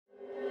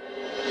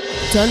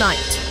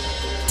Tonight,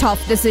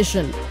 tough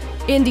decision.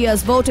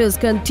 India's voters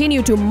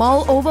continue to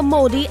mull over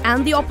Modi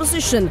and the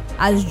opposition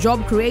as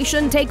job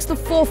creation takes the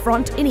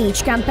forefront in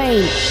each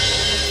campaign.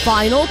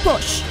 Final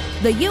push.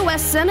 The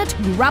U.S. Senate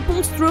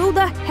grapples through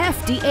the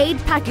hefty aid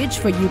package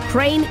for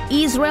Ukraine,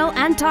 Israel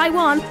and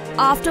Taiwan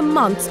after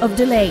months of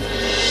delay.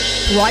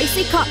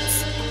 Pricey cuts.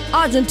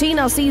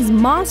 Argentina sees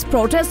mass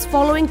protests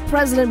following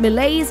President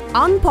Milei's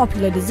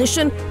unpopular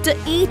decision to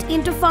eat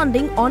into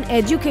funding on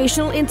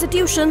educational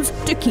institutions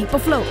to keep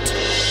afloat.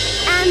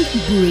 And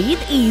breathe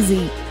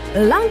easy.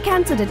 Lung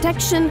cancer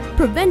detection,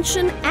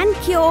 prevention and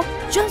cure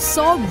just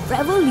saw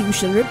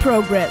revolutionary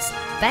progress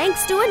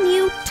thanks to a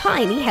new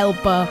tiny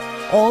helper.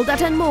 All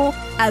that and more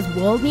as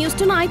World News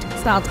Tonight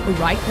starts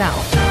right now.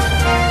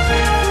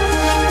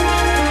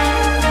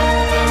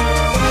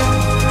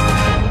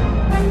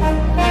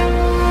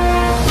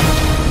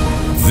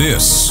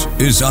 This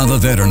is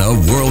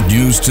Derana World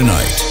News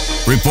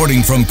Tonight.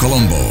 Reporting from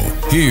Colombo,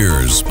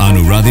 here's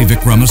Anuradhi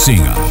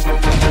Vikramasinghe.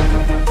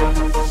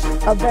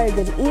 A very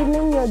good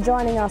evening. You're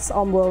joining us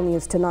on World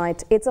News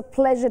Tonight. It's a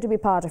pleasure to be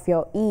part of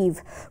your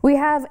eve. We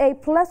have a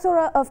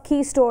plethora of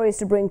key stories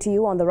to bring to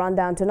you on the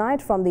rundown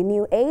tonight, from the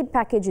new aid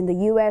package in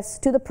the US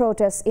to the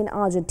protests in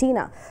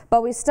Argentina.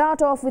 But we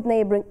start off with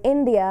neighboring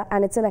India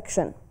and its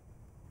election.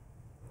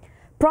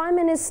 Prime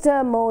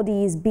Minister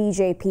Modi's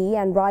BJP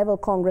and rival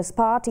Congress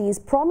parties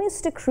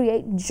promise to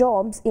create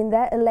jobs in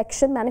their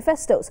election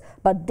manifestos,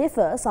 but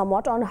differ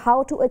somewhat on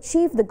how to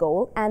achieve the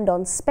goal and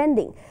on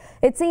spending.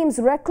 It seems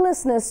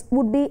recklessness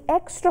would be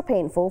extra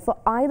painful for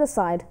either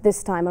side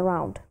this time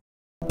around.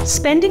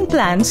 Spending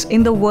plans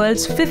in the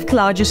world's fifth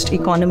largest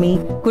economy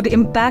could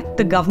impact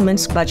the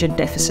government's budget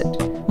deficit.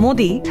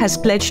 Modi has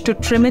pledged to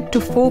trim it to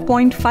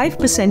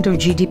 4.5% of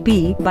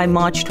GDP by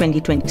March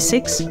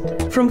 2026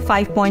 from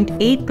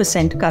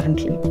 5.8%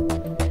 currently.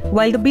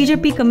 While the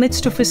BJP commits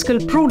to fiscal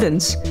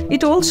prudence,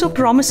 it also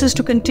promises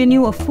to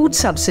continue a food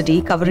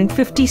subsidy covering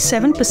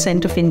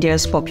 57% of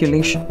India's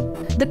population.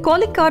 The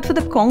calling card for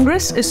the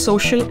Congress is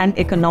social and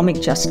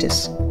economic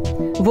justice.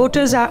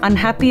 Voters are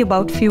unhappy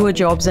about fewer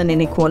jobs and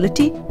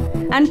inequality,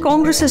 and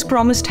Congress has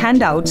promised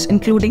handouts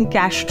including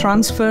cash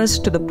transfers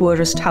to the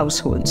poorest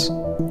households.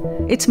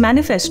 Its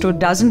manifesto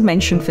doesn't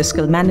mention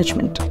fiscal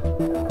management.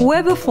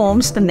 Whoever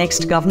forms the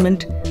next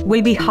government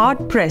will be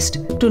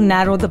hard-pressed to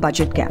narrow the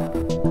budget gap.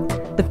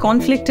 The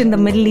conflict in the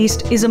Middle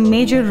East is a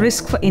major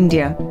risk for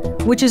India,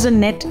 which is a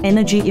net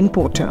energy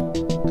importer.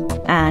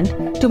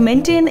 And to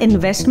maintain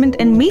investment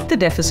and meet the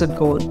deficit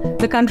goal,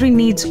 the country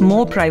needs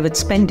more private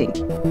spending.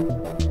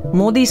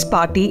 Modi's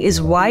party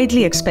is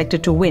widely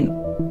expected to win.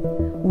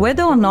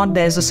 Whether or not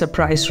there's a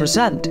surprise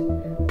result,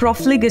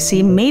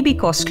 profligacy may be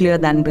costlier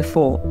than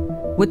before,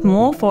 with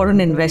more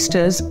foreign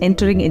investors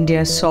entering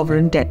India's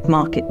sovereign debt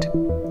market.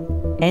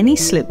 Any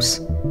slips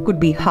could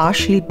be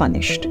harshly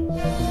punished.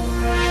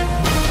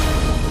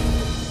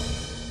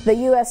 The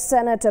U.S.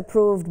 Senate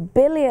approved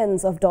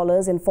billions of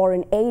dollars in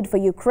foreign aid for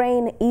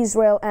Ukraine,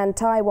 Israel and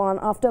Taiwan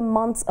after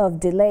months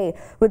of delay,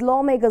 with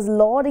lawmakers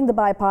lauding the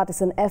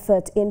bipartisan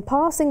effort in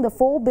passing the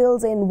 4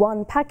 bills in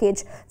one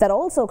package that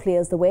also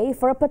clears the way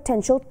for a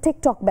potential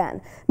TikTok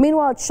ban.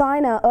 Meanwhile,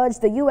 China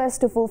urged the U.S.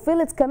 to fulfill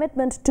its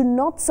commitment to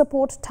not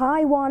support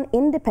Taiwan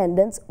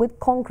independence with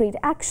concrete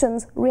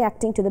actions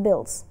reacting to the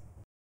bills.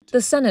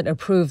 The Senate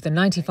approved the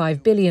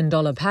 $95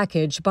 billion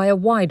package by a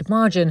wide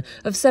margin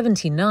of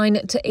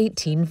 79 to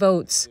 18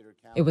 votes.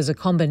 It was a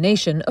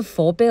combination of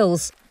 4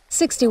 bills.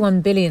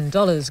 $61 billion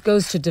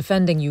goes to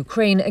defending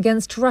Ukraine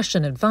against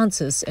Russian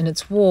advances in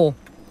its war.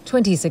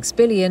 $26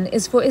 billion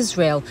is for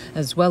Israel,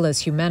 as well as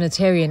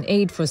humanitarian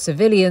aid for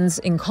civilians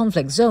in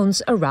conflict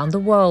zones around the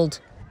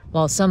world.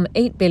 While some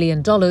 $8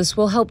 billion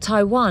will help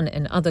Taiwan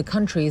and other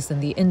countries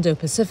in the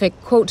Indo-Pacific,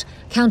 quote,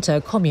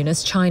 counter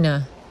communist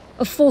China.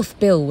 A 4th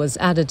bill was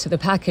added to the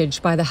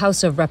package by the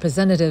House of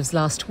Representatives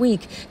last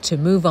week to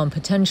move on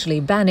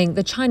potentially banning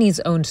the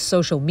Chinese-owned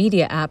social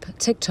media app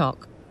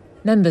TikTok.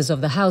 Members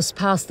of the House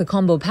passed the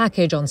combo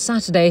package on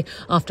Saturday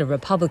after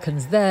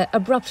Republicans there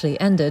abruptly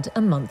ended a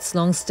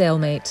months-long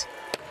stalemate.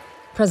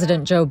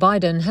 President Joe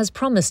Biden has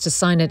promised to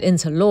sign it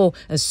into law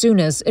as soon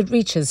as it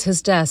reaches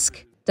his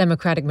desk.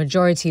 Democratic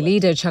Majority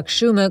Leader Chuck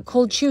Schumer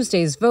called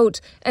Tuesday's vote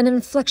an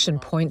inflection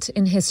point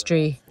in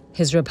history.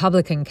 His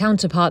Republican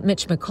counterpart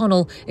Mitch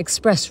McConnell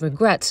expressed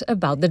regret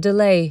about the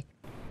delay.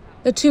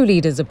 The two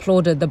leaders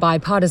applauded the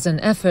bipartisan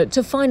effort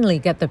to finally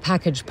get the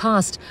package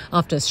passed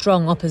after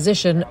strong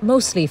opposition,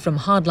 mostly from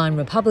hardline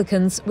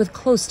Republicans with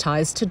close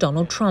ties to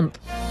Donald Trump.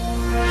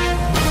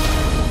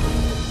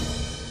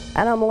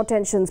 And now more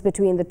tensions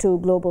between the two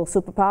global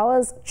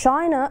superpowers.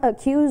 China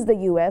accused the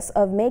U.S.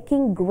 of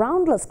making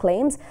groundless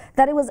claims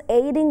that it was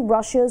aiding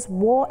Russia's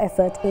war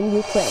effort in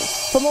Ukraine.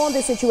 For more on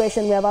this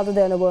situation, we have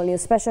Derana World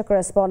News special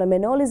correspondent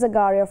Minoli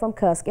Zagaria from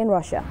Kursk in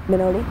Russia.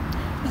 Minoli?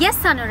 Yes,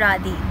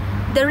 Anuradhi.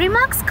 The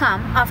remarks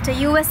come after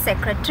U.S.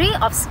 Secretary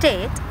of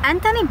State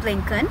Antony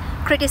Blinken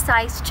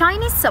criticized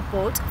Chinese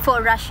support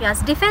for Russia's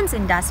defense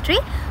industry,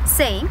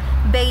 saying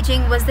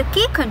Beijing was the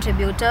key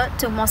contributor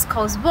to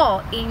Moscow's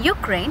war in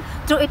Ukraine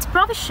through its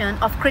provision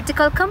of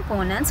critical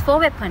components for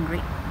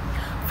weaponry.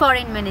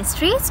 Foreign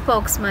Ministry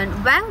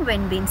spokesman Wang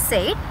Wenbin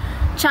said,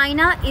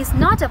 China is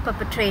not a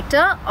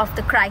perpetrator of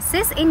the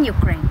crisis in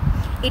Ukraine.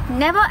 It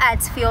never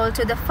adds fuel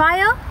to the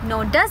fire,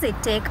 nor does it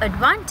take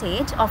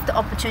advantage of the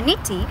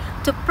opportunity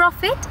to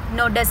profit,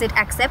 nor does it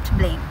accept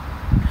blame.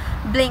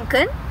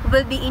 Blinken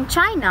will be in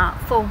China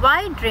for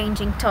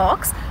wide-ranging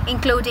talks,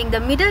 including the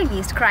Middle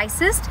East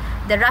crisis,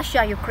 the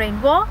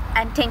Russia-Ukraine war,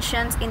 and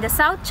tensions in the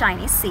South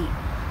China Sea.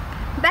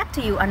 Back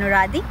to you,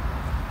 Anuradhi.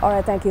 All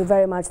right, thank you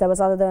very much. That was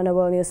Other Derana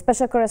World News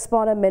special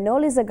correspondent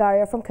Minoli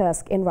Zagaria from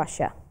Kursk in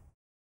Russia.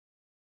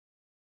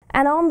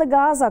 And on the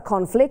Gaza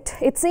conflict,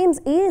 it seems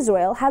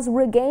Israel has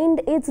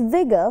regained its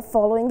vigor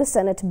following the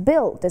Senate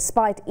bill.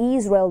 Despite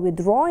Israel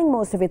withdrawing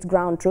most of its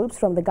ground troops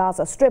from the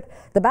Gaza Strip,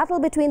 the battle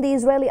between the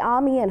Israeli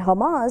army and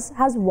Hamas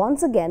has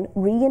once again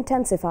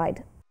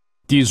re-intensified.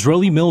 The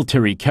Israeli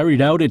military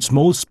carried out its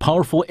most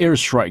powerful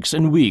airstrikes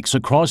in weeks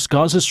across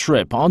Gaza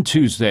Strip on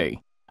Tuesday.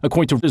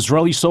 According to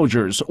Israeli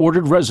soldiers,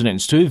 ordered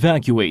residents to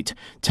evacuate,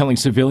 telling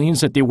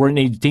civilians that they were in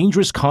a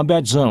dangerous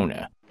combat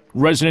zone.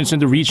 Residents in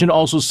the region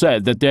also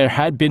said that there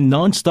had been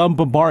non-stop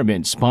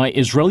bombardments by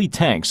Israeli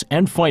tanks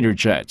and fighter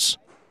jets.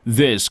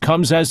 This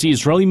comes as the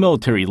Israeli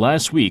military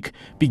last week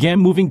began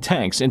moving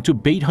tanks into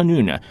Beit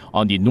Hanun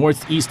on the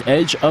northeast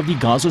edge of the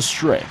Gaza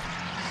Strip.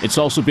 It's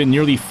also been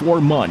nearly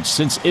 4 months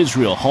since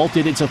Israel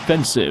halted its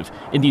offensive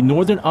in the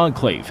northern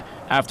enclave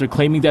after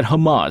claiming that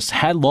Hamas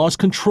had lost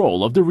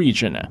control of the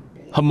region.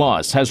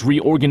 Hamas has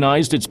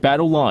reorganized its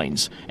battle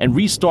lines and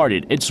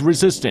restarted its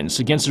resistance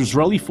against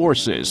Israeli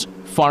forces,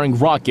 firing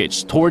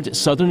rockets toward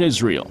southern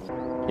Israel.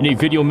 In a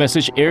video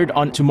message aired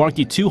on to mark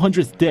the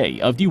 200th day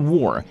of the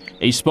war,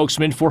 a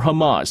spokesman for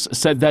Hamas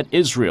said that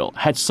Israel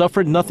had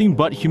suffered nothing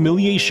but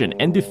humiliation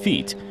and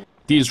defeat.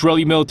 The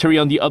Israeli military,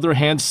 on the other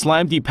hand,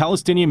 slammed the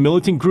Palestinian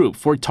militant group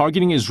for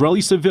targeting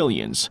Israeli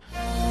civilians.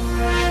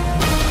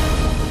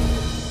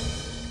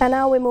 And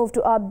now we move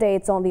to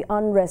updates on the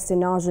unrest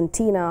in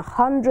Argentina.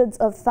 Hundreds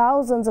of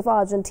thousands of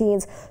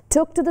Argentines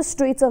took to the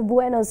streets of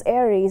Buenos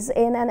Aires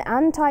in an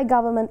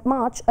anti-government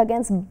march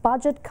against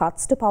budget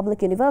cuts to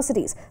public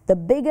universities, the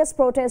biggest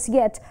protest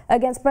yet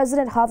against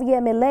President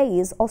Javier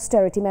Milei's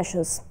austerity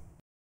measures.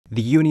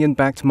 The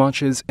union-backed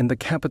marches in the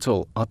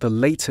capital are the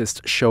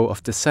latest show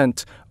of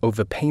dissent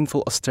over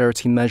painful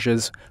austerity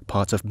measures,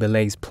 part of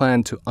Milei's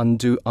plan to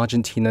undo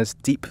Argentina's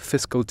deep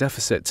fiscal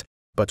deficit,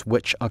 but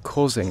which are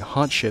causing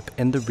hardship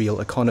in the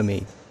real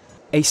economy.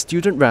 A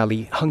student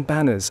rally hung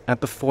banners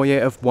at the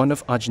foyer of one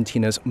of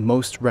Argentina's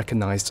most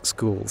recognized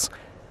schools,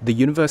 the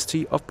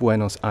University of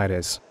Buenos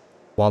Aires.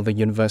 While the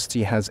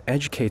university has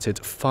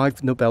educated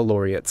 5 Nobel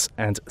laureates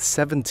and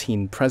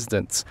 17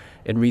 presidents,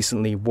 it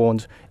recently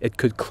warned it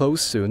could close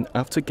soon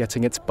after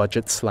getting its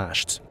budget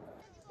slashed.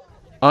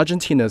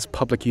 Argentina's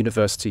public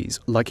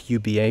universities, like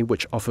UBA,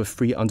 which offer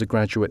free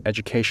undergraduate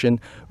education,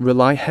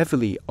 rely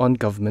heavily on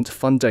government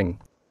funding.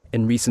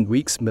 In recent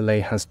weeks,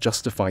 Milei has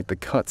justified the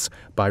cuts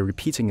by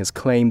repeating his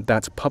claim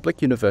that public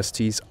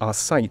universities are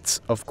sites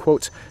of,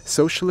 quote,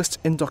 socialist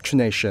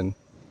indoctrination.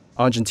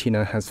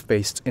 Argentina has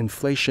faced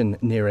inflation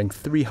nearing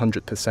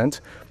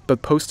 300%,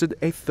 but posted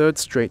a third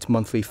straight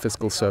monthly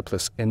fiscal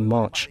surplus in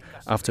March,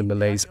 after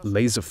Milei's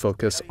laser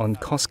focus on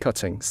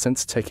cost-cutting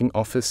since taking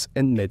office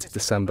in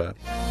mid-December.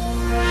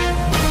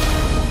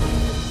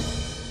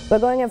 We're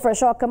going in for a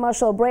short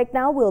commercial break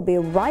now. We'll be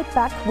right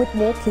back with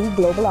more key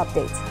global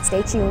updates.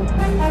 Stay tuned.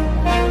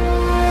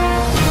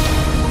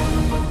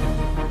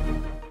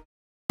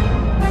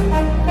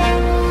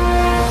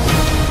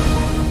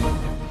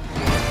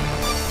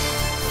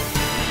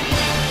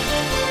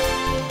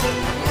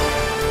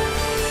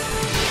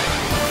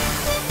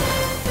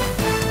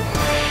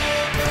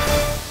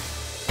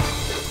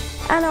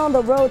 And on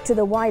the road to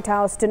the White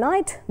House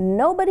tonight,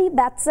 nobody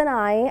bats an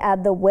eye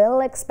at the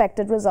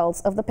well-expected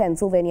results of the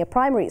Pennsylvania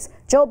primaries.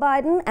 Joe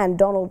Biden and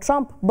Donald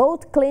Trump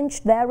both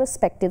clinched their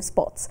respective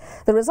spots.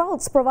 The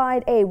results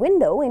provide a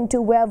window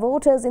into where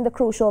voters in the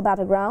crucial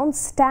battlegrounds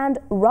stand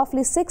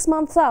roughly 6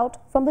 months out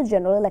from the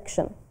general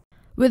election.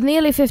 With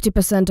nearly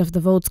 50% of the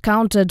votes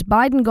counted,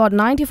 Biden got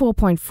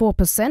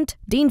 94.4%.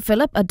 Dean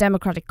Phillip, a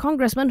Democratic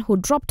congressman who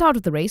dropped out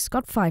of the race,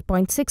 got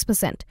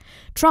 5.6%.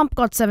 Trump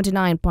got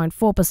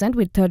 79.4%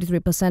 with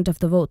 33% of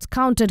the votes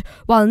counted,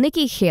 while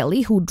Nikki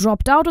Haley, who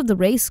dropped out of the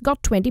race,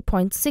 got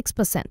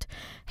 20.6%.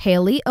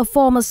 Haley, a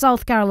former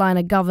South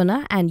Carolina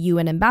governor and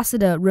UN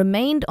ambassador,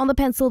 remained on the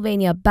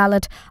Pennsylvania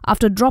ballot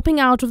after dropping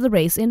out of the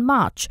race in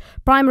March.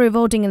 Primary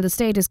voting in the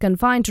state is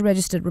confined to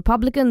registered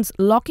Republicans,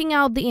 locking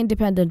out the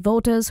independent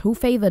voters who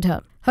favored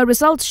her. Her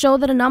results show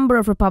that a number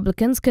of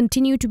Republicans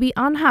continue to be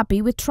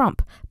unhappy with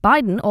Trump.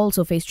 Biden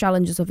also faced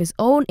challenges of his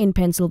own in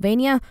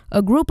Pennsylvania.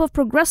 A group of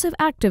progressive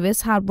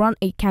activists had run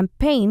a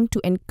campaign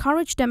to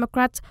encourage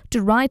Democrats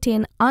to write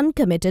in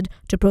uncommitted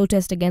to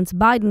protest against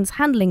Biden's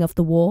handling of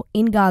the war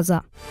in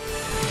Gaza.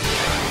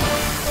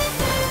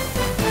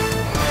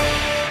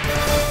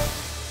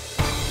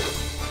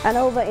 And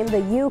over in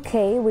the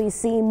UK, we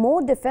see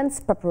more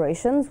defence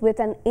preparations with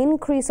an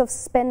increase of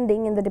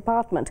spending in the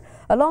department.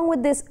 Along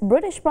with this,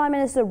 British Prime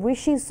Minister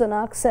Rishi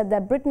Sunak said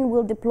that Britain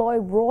will deploy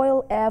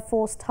Royal Air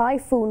Force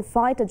Typhoon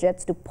fighter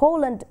jets to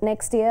Poland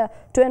next year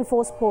to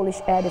enforce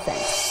Polish air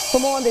defence. For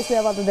more on this, we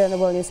have other Derana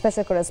World News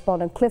special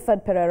correspondent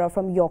Clifford Pereira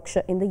from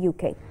Yorkshire in the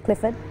UK.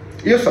 Clifford?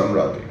 Yes,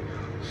 Anuradhi.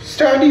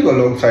 Standing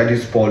alongside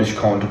his Polish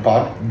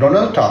counterpart,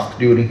 Donald Tusk,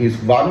 during his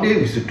one-day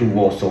visit to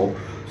Warsaw,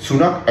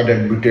 Sunak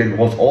added Britain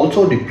was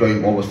also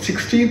deploying over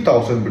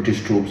 16,000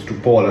 British troops to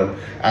Poland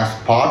as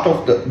part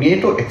of the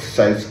NATO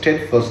exercise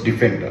Steadfast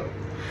Defender.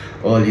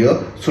 Earlier,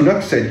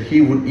 Sunak said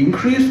he would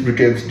increase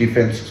Britain's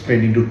defence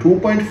spending to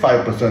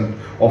 2.5%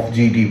 of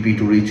GDP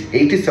to reach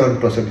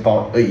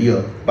 87% a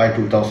year by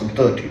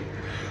 2030.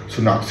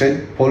 Sunak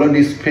said Poland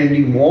is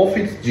spending more of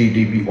its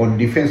GDP on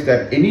defence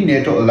than any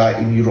NATO ally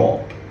in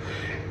Europe.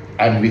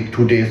 And with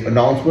today's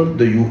announcement,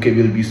 the UK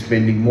will be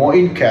spending more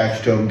in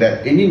cash terms than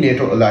any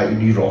NATO ally in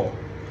Europe.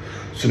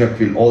 Sunak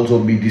will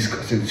also be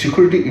discussing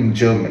security in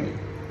Germany.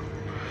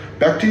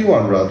 Back to you,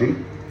 Anuradhi.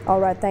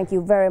 All right, thank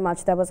you very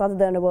much. That was other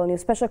Derana World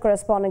News special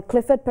correspondent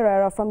Clifford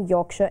Pereira from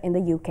Yorkshire in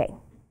the UK.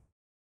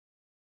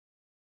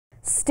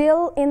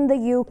 Still in the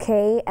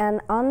UK,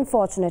 an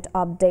unfortunate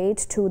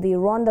update to the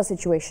Rwanda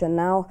situation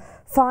now.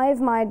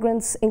 5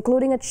 migrants,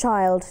 including a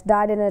child,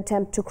 died in an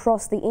attempt to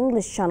cross the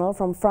English Channel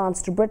from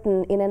France to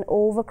Britain in an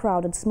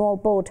overcrowded small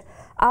boat,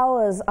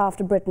 hours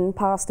after Britain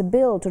passed a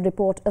bill to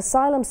deport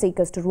asylum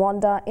seekers to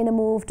Rwanda in a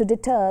move to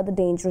deter the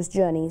dangerous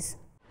journeys.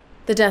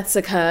 The deaths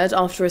occurred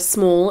after a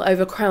small,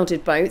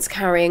 overcrowded boat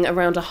carrying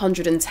around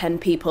 110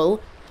 people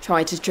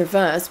tried to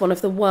traverse one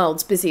of the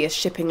world's busiest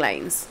shipping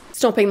lanes.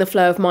 Stopping the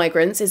flow of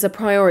migrants is a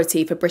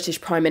priority for British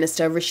Prime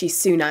Minister Rishi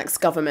Sunak's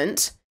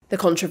government. The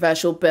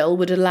controversial bill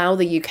would allow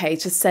the UK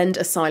to send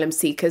asylum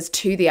seekers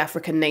to the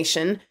African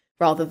nation,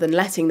 rather than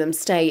letting them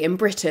stay in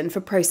Britain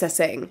for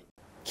processing.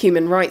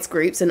 Human rights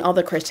groups and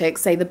other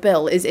critics say the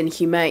bill is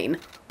inhumane,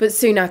 but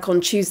Sunak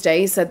on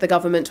Tuesday said the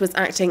government was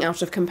acting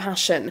out of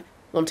compassion,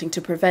 wanting to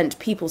prevent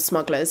people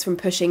smugglers from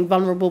pushing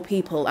vulnerable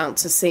people out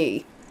to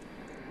sea.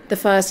 The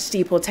first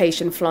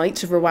deportation flight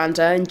to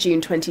Rwanda in June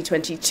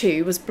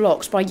 2022 was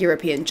blocked by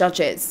European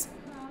judges.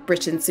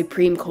 Britain's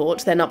Supreme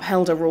Court then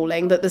upheld a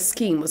ruling that the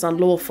scheme was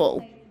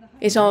unlawful.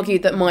 It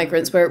argued that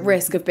migrants were at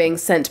risk of being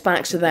sent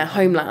back to their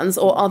homelands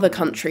or other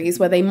countries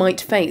where they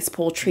might face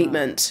poor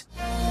treatment.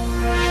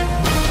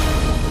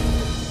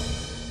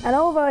 And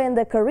over in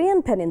the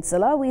Korean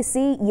peninsula, we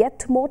see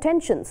yet more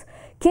tensions.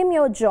 Kim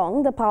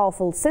Yo-jong, the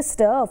powerful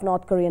sister of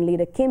North Korean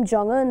leader Kim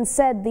Jong-un,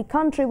 said the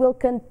country will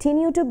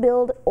continue to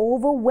build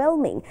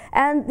overwhelming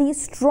and the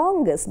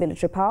strongest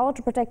military power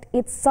to protect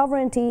its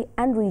sovereignty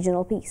and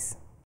regional peace.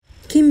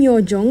 Kim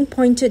Yo-jong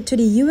pointed to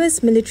the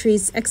U.S.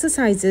 military's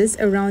exercises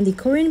around the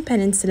Korean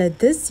peninsula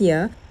this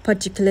year,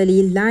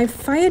 particularly live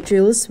fire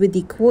drills with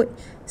the, quote,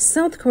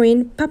 South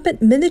Korean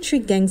puppet military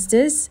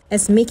gangsters,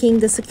 as making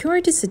the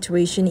security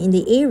situation in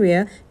the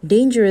area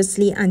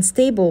dangerously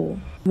unstable.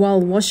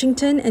 While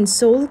Washington and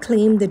Seoul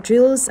claim the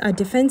drills are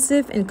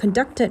defensive and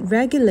conducted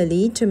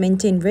regularly to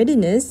maintain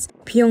readiness,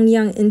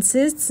 Pyongyang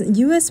insists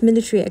U.S.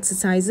 military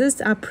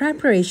exercises are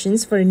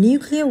preparations for a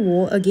nuclear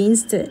war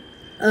against it.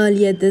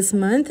 Earlier this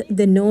month,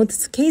 the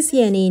North's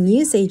KCNA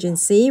news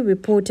agency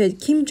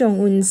reported Kim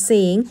Jong-un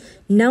saying,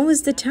 "Now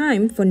is the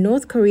time for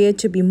North Korea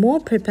to be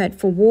more prepared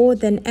for war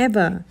than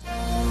ever."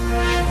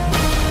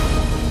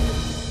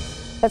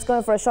 Let's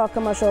go for a short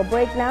commercial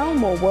break now.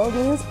 More world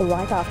news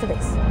right after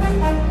this.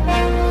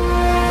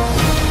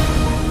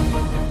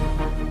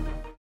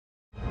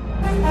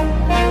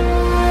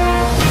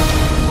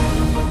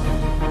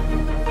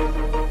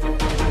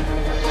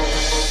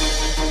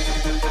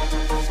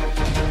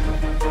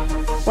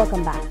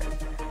 Welcome back.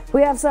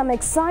 We have some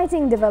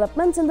exciting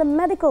developments in the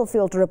medical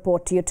field to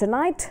report to you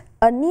tonight.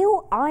 A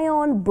new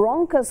ion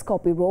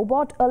bronchoscopy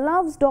robot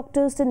allows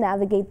doctors to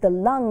navigate the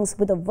lungs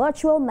with a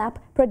virtual map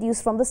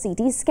produced from the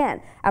CT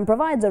scan and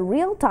provides a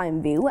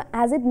real-time view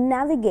as it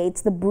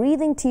navigates the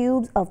breathing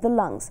tubes of the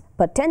lungs,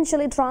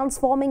 potentially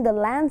transforming the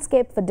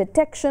landscape for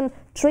detection,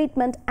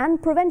 treatment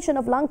and prevention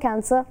of lung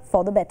cancer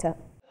for the better.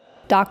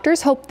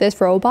 Doctors hope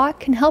this robot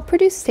can help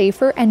produce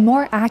safer and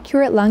more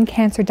accurate lung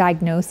cancer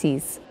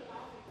diagnoses.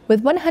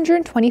 With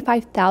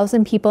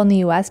 125,000 people in the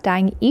U.S.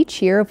 dying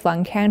each year of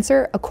lung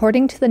cancer,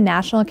 according to the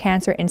National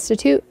Cancer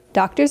Institute,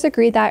 doctors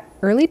agree that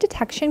early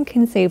detection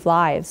can save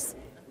lives.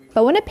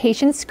 But when a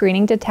patient's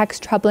screening detects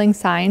troubling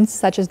signs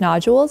such as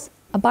nodules,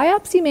 a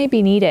biopsy may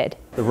be needed.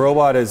 The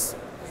robot is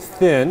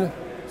thin,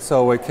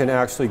 so it can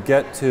actually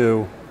get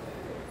to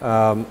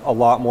a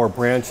lot more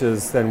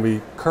branches than we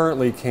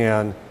currently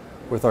can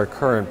with our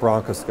current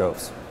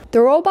bronchoscopes. The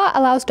robot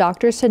allows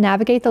doctors to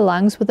navigate the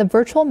lungs with a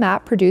virtual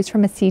map produced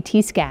from a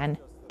CT scan.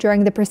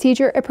 During the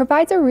procedure, it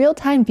provides a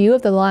real-time view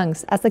of the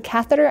lungs as the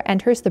catheter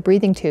enters the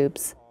breathing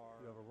tubes.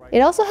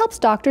 It also helps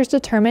doctors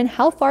determine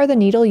how far the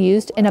needle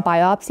used in a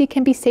biopsy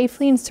can be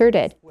safely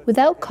inserted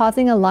without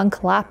causing a lung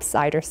collapse,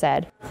 Eider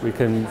said. We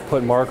can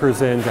put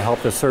markers in to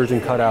help the surgeon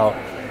cut out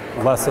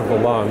less of the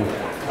lung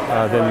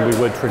than we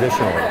would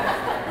traditionally.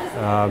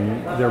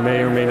 There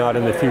may or may not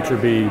in the future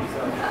be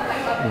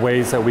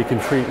ways that we can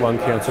treat lung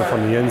cancer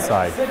from the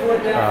inside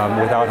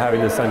without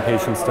having to send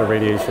patients to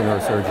radiation or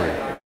surgery.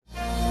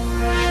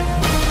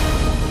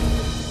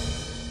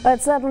 It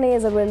certainly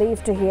is a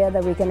relief to hear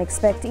that we can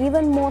expect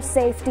even more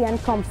safety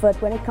and comfort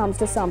when it comes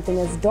to something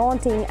as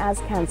daunting as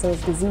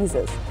cancerous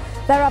diseases.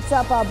 That wraps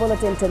up our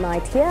bulletin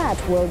tonight here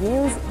at World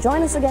News.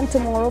 Join us again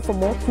tomorrow for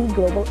more key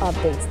global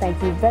updates.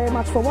 Thank you very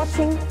much for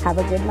watching. Have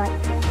a good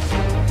night.